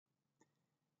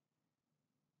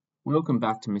Welcome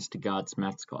back to Mr Gard's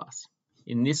maths class.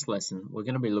 In this lesson, we're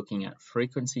going to be looking at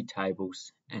frequency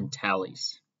tables and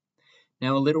tallies.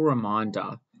 Now, a little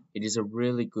reminder, it is a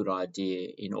really good idea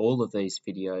in all of these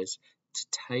videos to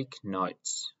take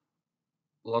notes.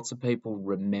 Lots of people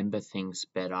remember things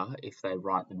better if they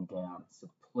write them down. So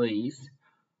please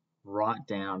write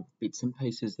down bits and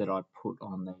pieces that I put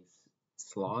on these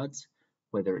slides,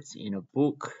 whether it's in a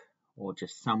book or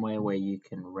just somewhere where you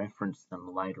can reference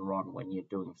them later on when you're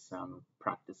doing some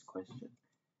practice questions.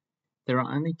 There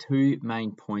are only two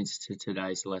main points to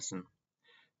today's lesson.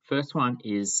 First one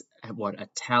is what a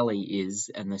tally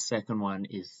is, and the second one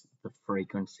is the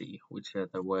frequency, which are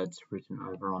the words written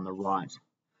over on the right.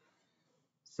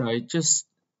 So just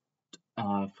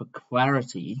for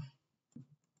clarity,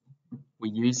 we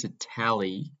use a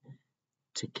tally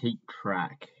to keep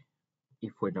track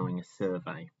if we're doing a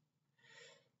survey.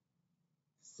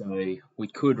 So we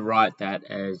could write that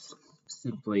as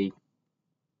simply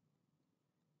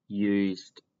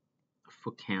used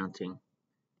for counting.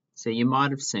 So you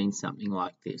might have seen something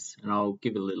like this, and I'll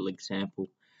give a little example.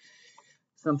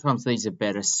 Sometimes these are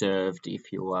better served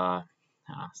if you are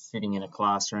sitting in a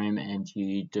classroom and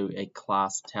you do a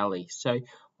class tally. So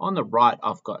on the right,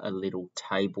 I've got a little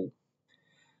table.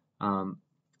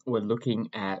 We're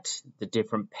looking at the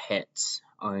different pets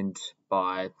owned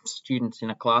by students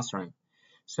in a classroom.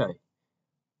 So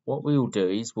what we'll do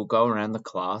is we'll go around the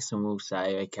class and we'll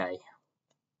say, okay,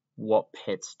 what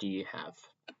pets do you have?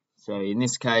 So in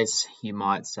this case, you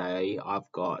might say, I've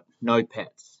got no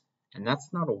pets. And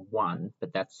that's not a 1,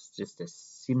 but that's just a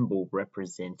symbol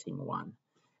representing 1.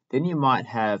 Then you might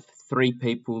have 3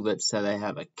 people that say they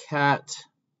have a cat,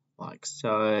 like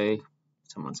so.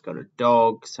 Someone's got a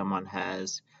dog, someone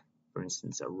has, for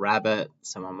instance, a rabbit,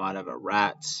 someone might have a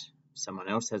rat, someone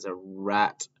else has a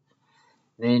rat.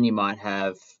 Then you might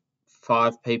have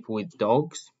 5 people with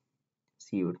dogs.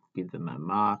 So you would give them a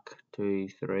mark, 2,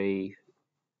 3,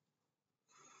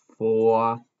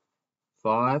 4,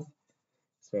 5.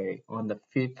 So on the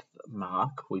 5th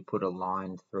mark, we put a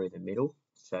line through the middle.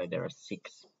 So there are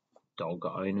 6 dog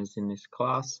owners in this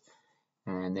class,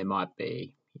 and there might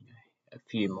be a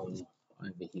few more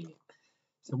over here.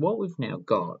 So what we've now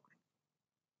got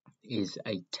is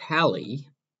a tally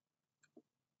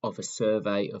of a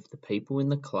survey of the people in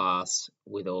the class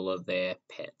with all of their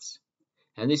pets.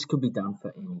 And this could be done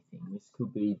for anything. This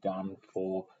could be done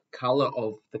for colour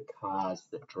of the cars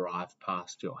that drive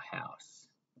past your house.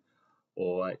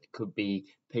 Or it could be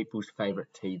people's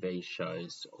favourite TV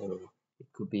shows. Or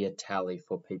it could be a tally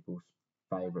for people's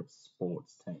favourite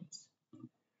sports teams.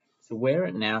 So where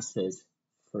it now says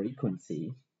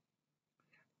frequency,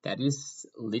 that is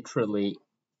literally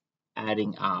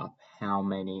adding up how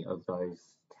many of those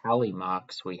tally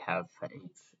marks we have for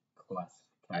each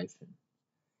classification.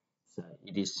 So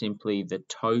it is simply the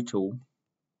total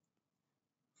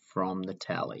from the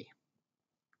tally.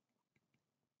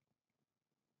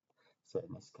 So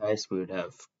in this case, we would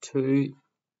have 2,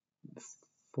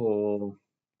 4,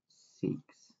 6,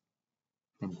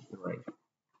 and 3.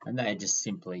 And they're just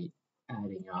simply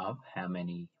adding up how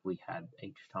many we had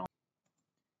each time.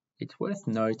 It's worth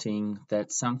noting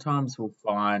that sometimes we'll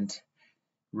find,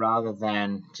 rather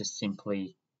than just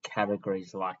simply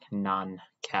categories like none,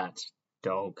 cat,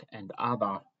 dog, and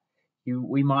other,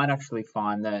 we might actually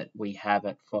find that we have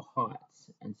it for heights.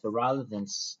 And so rather than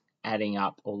adding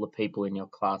up all the people in your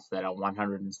class that are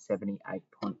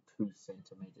 178.2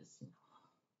 centimeters in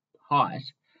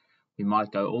height, we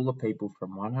might go all the people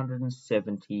from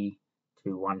 170 to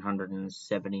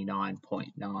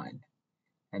 179.9,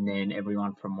 and then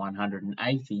everyone from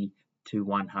 180 to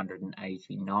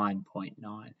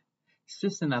 189.9. It's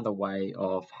just another way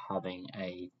of having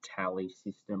a tally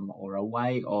system, or a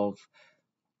way of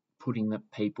putting the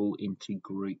people into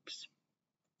groups.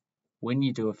 When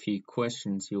you do a few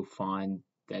questions, you'll find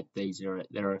that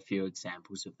there are a few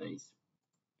examples of these.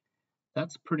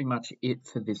 That's pretty much it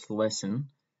for this lesson.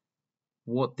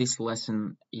 What this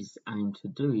lesson is aimed to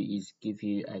do is give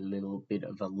you a little bit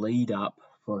of a lead up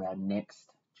for our next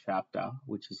chapter,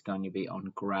 which is going to be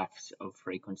on graphs of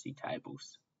frequency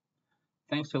tables.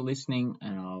 Thanks for listening,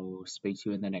 and I'll speak to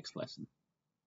you in the next lesson.